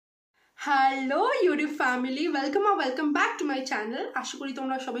Hello YouTube family, welcome back to my channel. আশা করি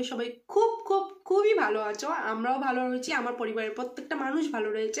তোমরা সবাই খুবই ভালো আছো। আমরাও ভালো রয়েছি, আমার পরিবারের প্রত্যেকটা মানুষ ভালো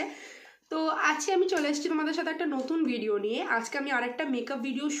রয়েছে। তো আজকে আমি চলে এসেছি তোমাদের সাথে একটা নতুন ভিডিও নিয়ে। আজকে আমি আরেকটা মেকআপ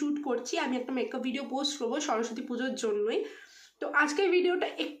ভিডিও শ্যুট করছি। আমি একটা মেকআপ ভিডিও পোস্ট করবো সরস্বতী পুজোর জন্যই। তো আজকের ভিডিওটা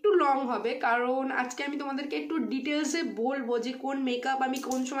একটু লং হবে, কারণ আজকে আমি তোমাদেরকে একটু ডিটেলসে বলবো যে কোন মেকআপ আমি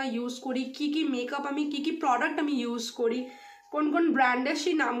কোন সময় ইউজ করি, কি মেকআপ আমি কি প্রোডাক্ট আমি ইউজ করি, কোন কোন ব্র্যান্ডের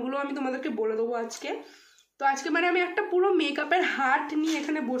সেই নামগুলো আমি তোমাদেরকে বলে দেবো আজকে। তো আজকে আমি একটা পুরো মেকআপের হাট নিয়ে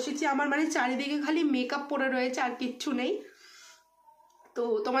এখানে বসেছি। আমার চারিদিকে খালি মেকআপ পরে রয়েছে, আর কিচ্ছু নেই। তো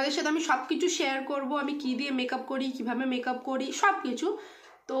তোমাদের সাথে আমি সব কিছু শেয়ার করবো, আমি কি দিয়ে মেকআপ করি, কিভাবে মেকআপ করি, সব কিছু।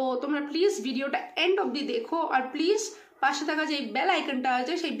 তো তোমরা প্লিজ ভিডিওটা এন্ড অবধি দেখো, আর প্লিজ পাশে থাকা যে বেল আইকনটা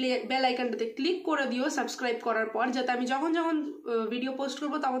আছে সেই বেল আইকনটাতে ক্লিক করে দিও সাবস্ক্রাইব করার পর, যাতে আমি যখন ভিডিও পোস্ট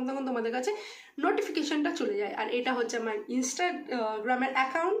করবো তখন তোমাদের কাছে নোটিফিকেশনটা চলে যায়। আর এটা হচ্ছে আমার ইনস্টাগ্রামের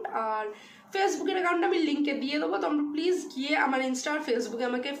অ্যাকাউন্ট, আর ফেসবুকের অ্যাকাউন্ট আমি লিঙ্কে দিয়ে দেবো। তোমরা প্লিজ গিয়ে আমার ইনস্টা আর ফেসবুকে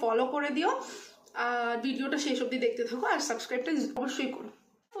আমাকে ফলো করে দিও, আর ভিডিওটা শেষ অবধি দেখতে থাকো, আর সাবস্ক্রাইবটা অবশ্যই করো।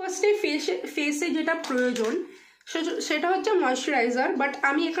 ফার্স্টে ফেসে যেটা প্রয়োজন সেটা হচ্ছে ময়শ্চারাইজার, বাট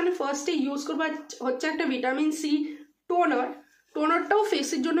আমি এখানে ফার্স্টে ইউজ করবো হচ্ছে একটা ভিটামিন সি টোনারটাও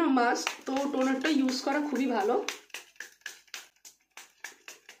ফেসের জন্য মাস্ট, তো টোনারটা ইউজ করা খুবই ভালো।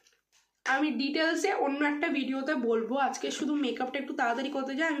 আমি ডিটেলসে অন্য একটা ভিডিওতে বলবো, আজকে শুধু মেকআপটা একটু তাড়াতাড়ি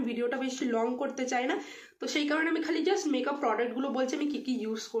করতে যাই, আমি ভিডিওটা বেশি লং করতে চাই না। তো সেই কারণে আমি খালি জাস্ট মেকআপ প্রোডাক্টগুলো বলছি আমি কি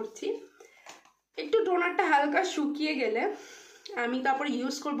ইউজ করছি। একটু টোনারটা হালকা শুকিয়ে গেলে আমি তারপর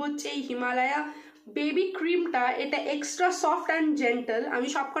ইউজ করবো হচ্ছে এই হিমালয়া বেবি ক্রিমটা। এটা এক্সট্রা সফট অ্যান্ড জেন্টাল। আমি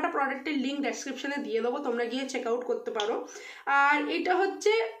সবকটা প্রোডাক্টের লিঙ্ক ডেসক্রিপশনে দিয়ে দেবো, তোমরা গিয়ে চেক আউট করতে পারো। আর এটা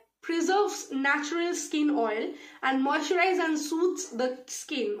হচ্ছে preserves natural skin oil and moisturize and soothes the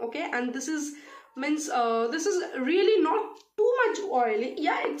skin, okay? And this is really not too much oily.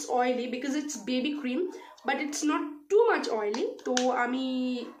 Yeah, it's oily because it's baby cream, but it's not too much oily. তো আমি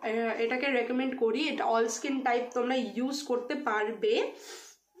এটাকে recommend করি। এটা all skin type তোমরা use করতে পারবে।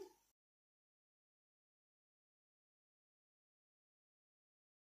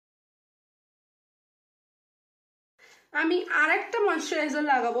 আমি আরেকটা ময়শ্চারাইজার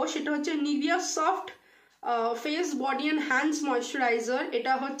লাগাবো, সেটা হচ্ছে Nivea soft face body and hands moisturiser.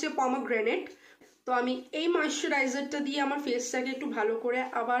 এটা হচ্ছে পমোগ্রেনেট। তো আমি এই ময়শ্চারাইজারটা দিয়ে আমার ফেসটাকে একটু ভালো করে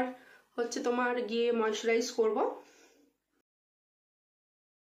আবার হচ্ছে তোমার গিয়ে ময়শ্চারাইজ করব।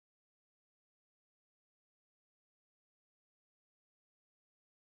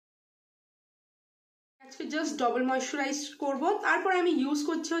 আজকে জাস্ট ডবল ময়শ্চারাইজ করব। তারপর আমি ইউজ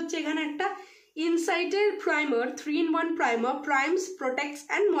করছি হচ্ছে এখানে একটা ইনসাইটের primer, 3-in-1 primer, primes, protects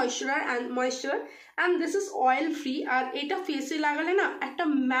and moisture and this is oil free. আর এটা ফেসে লাগালে না একটা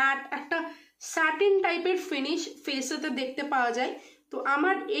ম্যাট, একটা স্যাটিন টাইপের ফিনিশ ফেসেতে দেখতে পাওয়া যায়। তো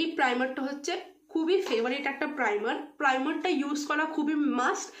আমার এই প্রাইমারটা হচ্ছে খুবই ফেভারিট একটা প্রাইমারটা ইউজ করা খুবই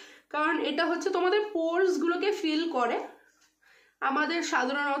মাস্ট, কারণ এটা হচ্ছে তোমাদের পোরসগুলোকে ফিল করে। আমাদের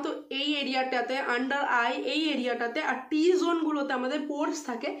সাধারণত এই এরিয়াটাতে, আন্ডার আই এই এরিয়াটাতে আর টি জোনগুলোতে আমাদের পোরস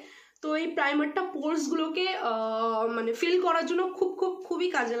থাকে। তো এই প্রাইমারটা পোরসগুলোকে ফিল করার জন্য খুবই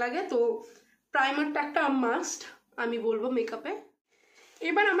কাজে লাগে। তো প্রাইমারটা একটা মাস্ট আমি বলবো মেকআপে।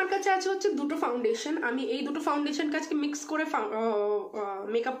 এবার আমার কাছে আছে হচ্ছে দুটো ফাউন্ডেশন। আমি এই দুটো ফাউন্ডেশনকে আজকে মিক্স করে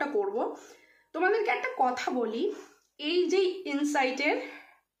মেকআপটা করব। তোমাদেরকে একটা কথা বলি, এই যে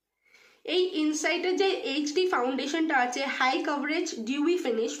ইনসাইটের যে এইচডি ফাউন্ডেশনটা আছে, high coverage dewy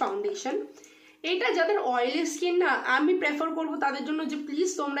finish foundation, এটা যাদের অয়েলি স্কিন না, আমি প্রেফার করবো তাদের জন্য যে প্লিজ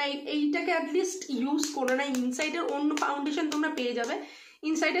তোমরা এইটাকে অ্যাটলিস্ট ইউজ করো না। ইনসাইটের অন্য ফাউন্ডেশন তোমরা পেয়ে যাবে,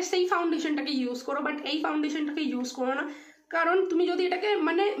 ইনসাইটের সেই ফাউন্ডেশনটাকে ইউজ করো, বাট এই ফাউন্ডেশনটাকে ইউজ করো না। কারণ তুমি যদি এটাকে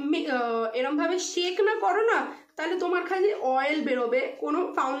এরমভাবে শেক না করো না, তাহলে তোমার খালি অয়েল বেরোবে, কোনো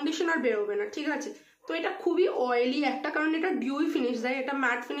ফাউন্ডেশন আর বেরোবে না, ঠিক আছে? তো এটা খুবই অয়েলি একটা, কারণ এটা ডিউই ফিনিশ দেয়, এটা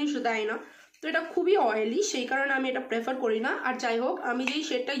ম্যাট ফিনিশ দেয় না। তো এটা খুবই অয়েলি, সেই কারণে আমি এটা প্রেফার করি না। আর যাই হোক, আমি যেই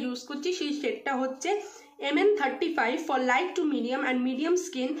শেডটা ইউজ করছি সেই শেডটা হচ্ছে MN35 for light to medium and medium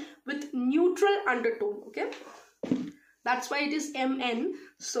skin with neutral undertone, okay? That's why it is MN,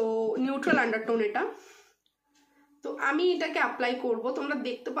 so neutral undertone এটা। তো আমি এটাকে অ্যাপ্লাই করব। তোমরা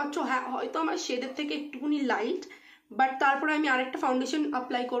দেখতে পাচ্ছ, হ্যাঁ হয়তো আমার শেডের থেকে একটুখানি লাইট, বাট তারপরে আমি আরেকটা ফাউন্ডেশন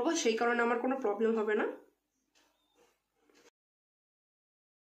অ্যাপ্লাই করব, সেই কারণে আমার কোনো প্রবলেম হবে না।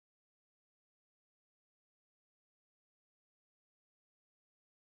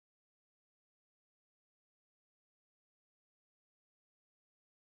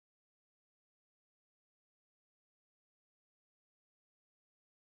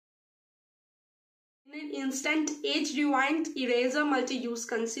 Instant age rewind eraser multi use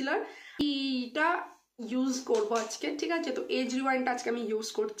concealer, এটা ইউজ করবো আজকে, ঠিক আছে? তো এজ রিওয়াইন্ডটা আজকে আমি ইউজ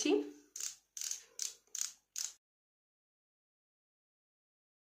করছি।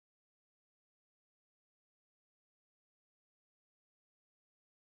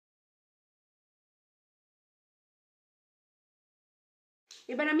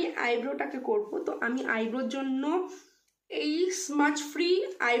 এবার আমি আইব্রোটাকে করব। তো আমি আইব্রোর জন্য এই স্মাচ ফ্রি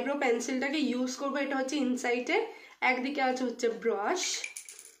আইব্রো পেন্সিলটাকে ইউজ করব। এটা হচ্ছে ইনসাইটে, একদিকে আছে হচ্ছে ব্রাশ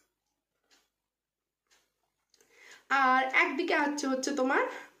আর একদিকে আছে হচ্ছে তোমার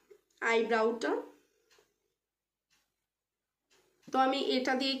আইব্রাউটা। তো আমি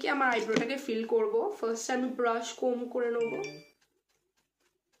এটা দিয়ে কি আমার আইব্রোটাকে ফিল করব। ফার্স্ট আমি ব্রাশ কম করে নেব।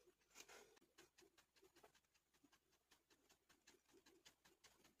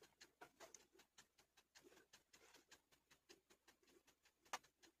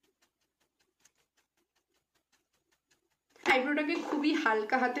 আইব্রোটাকে খুবই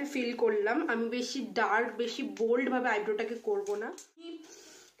হালকা হাতে ফিল করলাম। আমি বেশি ডার্ক বেশি বোল্ড ভাবে আইব্রোটাকে করব না।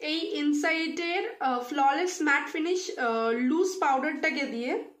 এই ইনসাইটের ফ্ললেস ম্যাট ফিনিশ লুজ পাউডারটাকে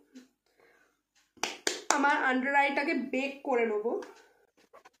দিয়ে আমার আন্ডার আইটাকে বেক করে নেব।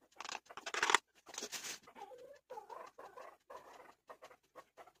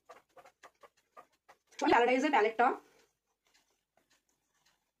 প্যালেটটা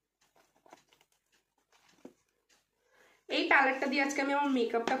এই প্যালেটটা দিয়ে আজকে আমি আমার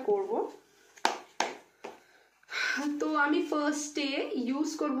মেকআপটা করব। তো আমি ফার্স্টে ইউজ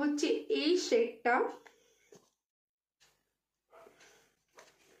করব হচ্ছে এই শেডটা।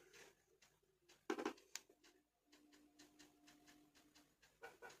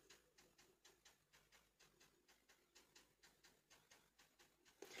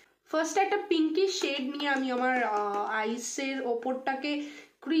 ফার্স্ট একটা পিঙ্কি শেড নিয়ে আমি আমার আইসের ওপরটাকে,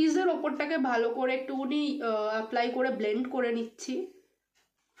 ক্রিজের ওপরটাকে ভালো করে একটুখানি অ্যাপ্লাই করে ব্লেন্ড করে নিচ্ছি।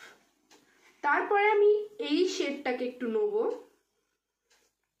 তারপরে আমি এই শেডটাকে একটু নেব।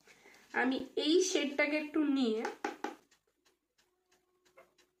 আমি এই শেডটাকে একটু নিয়ে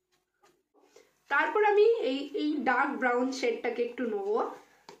তারপর আমি এই ডার্ক ব্রাউন শেডটাকে একটু নেব।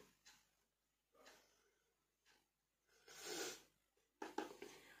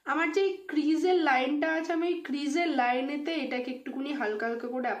 আমার যে ক্রিজের লাইনটা আছে আমি ক্রিজের লাইনেতে এটাকে একটুখানি হালকা হালকা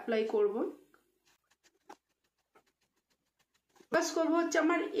করে অ্যাপ্লাই করব। ফোকাস করবো হচ্ছে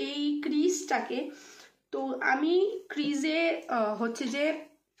আমার এই ক্রিজটাকে। তো আমি ক্রিজে হচ্ছে যে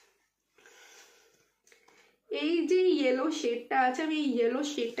এই যে ইয়েলো শেডটা আছে আমি এই ইয়েলো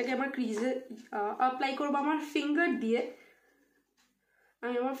শেডটাকে আমার ক্রিজে অ্যাপ্লাই করবো আমার ফিঙ্গার দিয়ে।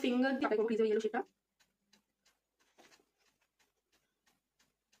 আমি আমার ফিঙ্গার দিয়ে অ্যাপ্লাই করবো ক্রিজে ইয়েলো শেডটা।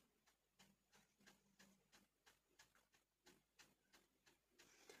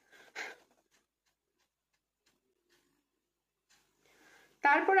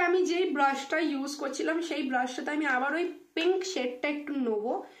 তারপরে আমি যেই ব্রাশটা ইউজ করছিলাম সেই ব্রাশটাতে আমি আবার ওই পিঙ্ক শেডটা একটু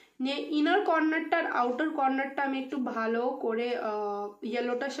নেবো, নিয়ে ইনার কর্নারটা আর আউটার কর্নারটা আমি একটু ভালো করে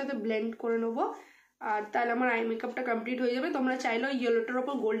ইয়েলোটার সাথে ব্লেন্ড করে নেবো। আর তাহলে আমার আই মেকআপটা কমপ্লিট হয়ে যাবে। তোমরা চাইলেও ইয়েলোটার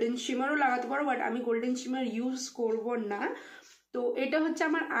ওপর গোল্ডেন শিমারও লাগাতে পারো, বাট আমি গোল্ডেন শিমার ইউজ করব না। তো এটা হচ্ছে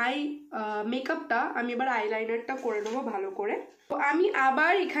আমার আই মেকআপটা। আমি এবার আইলাইনারটা করে নেবো ভালো করে। তো আমি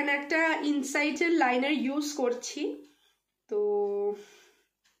আবার এখানে একটা ইনসাইটের লাইনার ইউজ করছি। তো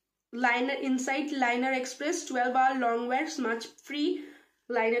liner insight liner express 12 hour long wire smudge free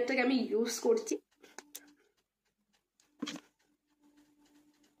লাইনারটাকে আমি ইউজ করছি।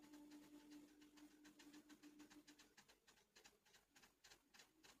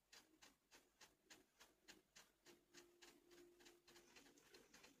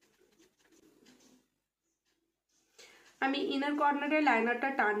 আমি ইনার কর্নারে লাইনারটা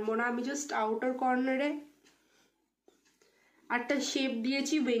টানবো না, আমি জাস্ট আউটার কর্নারে একটা শেপ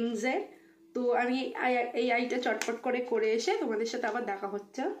দিয়েছি উইংসের। তো আমি এই আইটা চটপট করে এসে তোমাদের সাথে আবার দেখা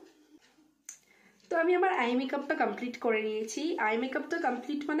হচ্ছে। তো আমি আমার আই মেকআপটা কমপ্লিট করে নিয়েছি। আই মেকআপটা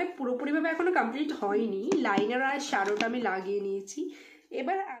কমপ্লিট মানে পুরোপুরিভাবে এখনো কমপ্লিট হয়নি, লাইনার আর শ্যাডোটা আমি লাগিয়ে নিয়েছি।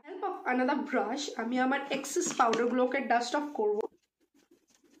 এবার হেল্প অফ আনাদার ব্রাশ আমি আমার এক্সেস পাউডারগুলোকে ডাস্ট অফ করবো।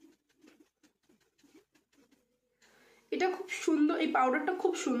 এটা খুব সুন্দর, এই পাউডারটা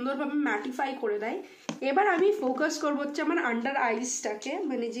খুব সুন্দরভাবে ম্যাটিফাই করে দেয়। এবার আমি ফোকাস করবো হচ্ছে আমার আন্ডার আইসটাকে,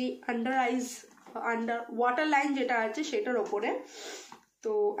 মানে যে আন্ডার আইস আন্ডার ওয়াটার লাইন যেটা আছে সেটার ওপরে।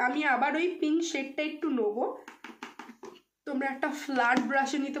 তো আমি আবার ওই পিঙ্ক শেডটা একটু নেবো। তোমরা একটা ফ্ল্যাট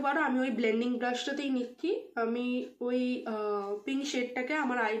ব্রাশে নিতে পারো, আমি ওই ব্লেন্ডিং ব্রাশটাতেই নিচ্ছি। আমি ওই পিঙ্ক শেডটাকে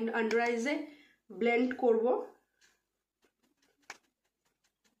আমার আন্ডার আইসে ব্লেন্ড করবো।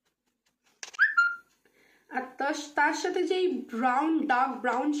 আর তার সাথে যেই ডার্ক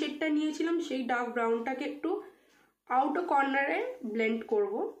ব্রাউন শেডটা নিয়েছিলাম সেই ডার্ক ব্রাউনটাকে একটু আউটার কর্নারে ব্লেন্ড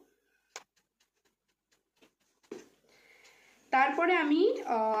করব। তারপরে আমি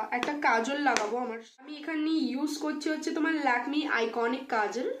একটা কাজল লাগাবো। আমি এখানে ইউজ করছি হচ্ছে তোমার ল্যাকমি আইকনিক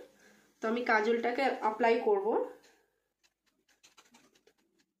কাজল। তো আমি কাজলটাকে অ্যাপ্লাই করব।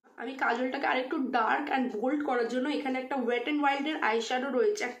 আমি কাজলটাকে আরেকটু ডার্ক অ্যান্ড বোল্ড করার জন্য এখানে একটা ওয়েট অ্যান্ড ওয়াইল্ডের আইশ্যাডো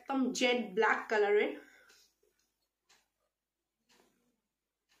রয়েছে একদম জেড ব্ল্যাক কালারের।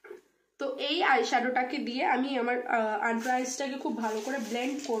 তো এই আইশ্যাডোটাকে দিয়ে আমি আমার আন্ডার আইসটাকে খুব ভালো করে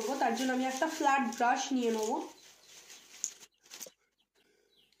ব্লেন্ড করব। তার জন্য আমি একটা ফ্ল্যাট ব্রাশ নিয়ে নেব।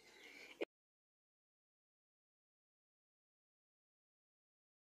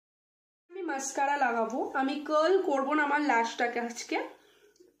 আমি মাস্কারা লাগাবো, আমি কার্ল করবো না আমার ল্যাশটাকে আজকে।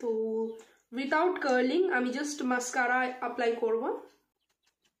 তো উইথাউট কার্লিং আমি জাস্ট মাস্কারা অ্যাপ্লাই করব।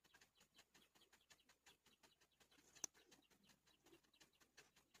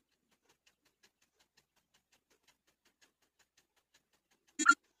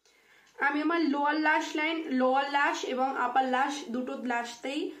 আমি আমার লোয়ার ল্যাশ এবং আপার ল্যাশ দুটো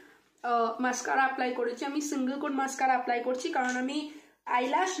ল্যাশতেই মাস্কারা অ্যাপ্লাই করেছি। আমি সিঙ্গেল কোট মাস্কারা অ্যাপ্লাই করছি কারণ আমি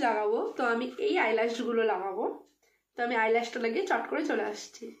আইল্যাশ লাগাবো, তো আমি এই আইল্যাশগুলো লাগাবো। তো আমি আইল্যাশটা লাগিয়ে চট করে চলে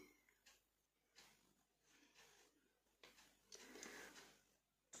আসছি।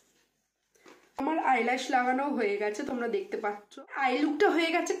 আমার আইল্যাশ লাগানো হয়ে গেছে, তোমরা দেখতে পাচ্ছ আই লুকটা হয়ে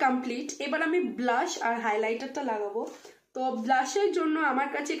গেছে কমপ্লিট। এবার আমি ব্লাশ আর হাইলাইটারটা লাগাবো। তো ব্লাশের জন্য আমার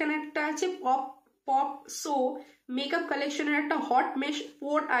কাছে এখানে একটা আছে পপ সো মেকআপ কালেকশনের একটা hot mesh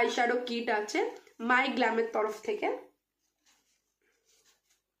port eyeshadow kit আছে মাই গ্ল্যামের তরফ থেকে।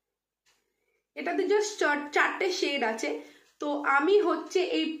 এটাতে জাস্ট 4টে শেড আছে। তো আমি হচ্ছে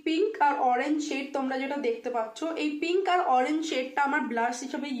এই পিঙ্ক আর অরেঞ্জ শেড, তোমরা যেটা দেখতে পাচ্ছ এই পিঙ্ক আর অরেঞ্জ শেডটা আমার ব্লাশ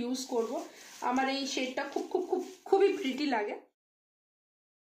হিসেবে ইউজ করব। আমার এই শেডটা খুবই প্রিটি লাগে।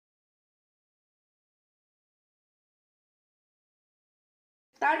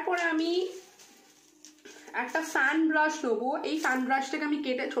 তারপরে আমি একটা ফ্যান ব্রাশ নেবো। এই ফ্যান ব্রাশটাকে আমি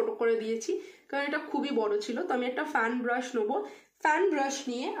কেটে ছোট করে দিয়েছি কারণ এটা খুবই বড় ছিল। তো আমি একটা ফ্যান ব্রাশ নেবো। ফ্যান ব্রাশ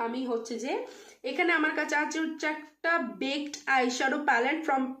নিয়ে আমি হচ্ছে যে এখানে আমার কাছে আছে হচ্ছে একটা baked eyeshadow palette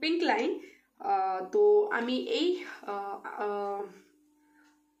from pink line. তো আমি এই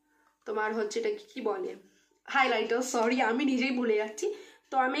তোমার হচ্ছে এটা কি বলে হাইলাইটার, সরি আমি নিজেই ভুলে যাচ্ছি।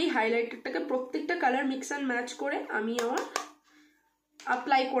 তো আমি এই হাইলাইটারটাকে প্রত্যেকটা কালার মিক্স অ্যান্ড ম্যাচ করে আমি আমার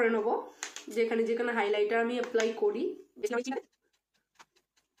অ্যাপ্লাই করে নেবো যেখানে যেখানে হাইলাইটার আমি অ্যাপ্লাই করি।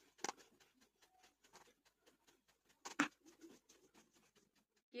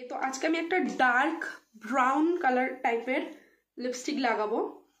 তো আজকে আমি একটা ডার্ক ব্রাউন কালার টাইপের লিপস্টিক লাগাবো।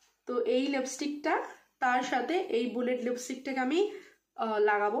 তো এই লিপস্টিকটা তার সাথে এই বুলেট লিপস্টিকটাকে আমি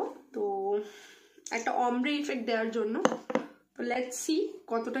লাগাবো তো একটা অমব্রে ইফেক্ট দেওয়ার জন্য। তো লেটস সি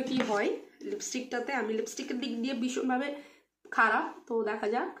কতটা কি হয় লিপস্টিকটাতে। আমি লিপস্টিকের দিক দিয়ে ভীষণভাবে খারাপ, তো দেখা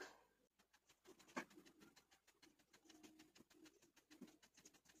যাক।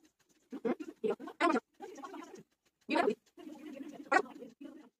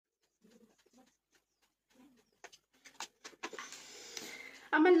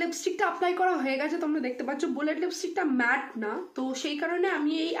 আমার লিপস্টিকটা অ্যাপ্লাই করা হয়ে গেছে, তোমরা দেখতে পাচ্ছ। বুলেট লিপস্টিকটা ম্যাট না, তো সেই কারণে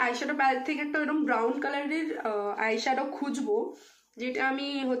আমি এই আইশ্যাডো প্যালেট থেকে একটা এরকম ব্রাউন কালারের আইশ্যাডো খুঁজবো যেটা আমি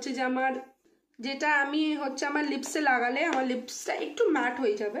হচ্ছে আমার লিপসে লাগালে আমার লিপসটা একটু ম্যাট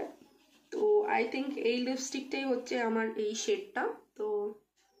হয়ে যাবে। তো আই থিঙ্ক এই লিপস্টিকটাই হচ্ছে আমার এই শেডটা। তো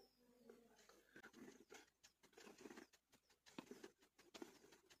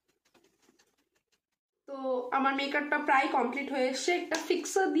তো আমার মেকআপটা প্রায় কমপ্লিট হয়ে এসছে। একটা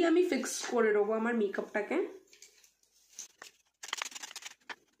ফিক্সার দিয়ে আমি ফিক্স করে নেবো আমার মেকআপটাকে।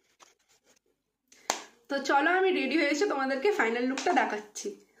 তো চলো আমি রেডি হয়েছে, তোমাদেরকে ফাইনাল লুকটা দেখাচ্ছি।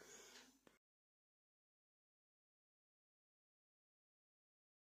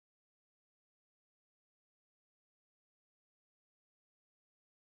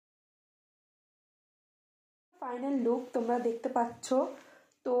 ফাইনাল লুক তোমরা দেখতে পাচ্ছ।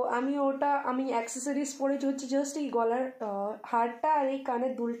 তো আমি অ্যাক্সেসরিজ পরেছি হচ্ছে জাস্ট এই গলার হারটা আর এই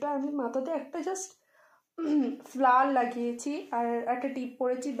কানের দুলটা। আমি মাথাতে একটা জাস্ট ফ্লাওয়ার লাগিয়েছি আর একটা টিপ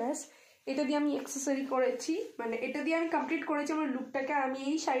পরেছি, ব্যাস। এটা দিয়ে আমি অ্যাক্সেসরি করেছি, মানে এটা দিয়ে আমি কমপ্লিট করেছি আমার লুকটাকে। আমি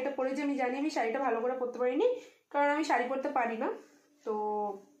এই শাড়িটা পরেছি, আমি জানি আমি শাড়িটা ভালো করে পরতে পারিনি কারণ আমি শাড়ি পরতে পারি না। তো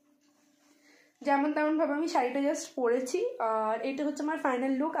যেমন তেমনভাবে আমি শাড়িটা জাস্ট পরেছি। আর এটা হচ্ছে আমার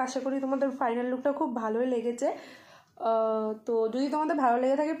ফাইনাল লুক। আশা করি তোমাদের ফাইনাল লুকটা খুব ভালোই লেগেছে। তো যদি তোমাদের ভালো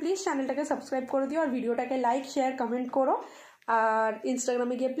লেগে থাকে প্লিজ চ্যানেলটাকে সাবস্ক্রাইব করে দিও আর ভিডিওটাকে লাইক শেয়ার কমেন্ট করো। আর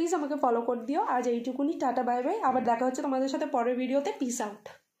ইনস্টাগ্রামে গিয়ে প্লিজ আমাকে ফলো করে দিও। আজ এইটুকুনি, টাটা বাই বাই। আবার দেখা হচ্ছে তোমাদের সাথে পরের ভিডিওতে। Piece out.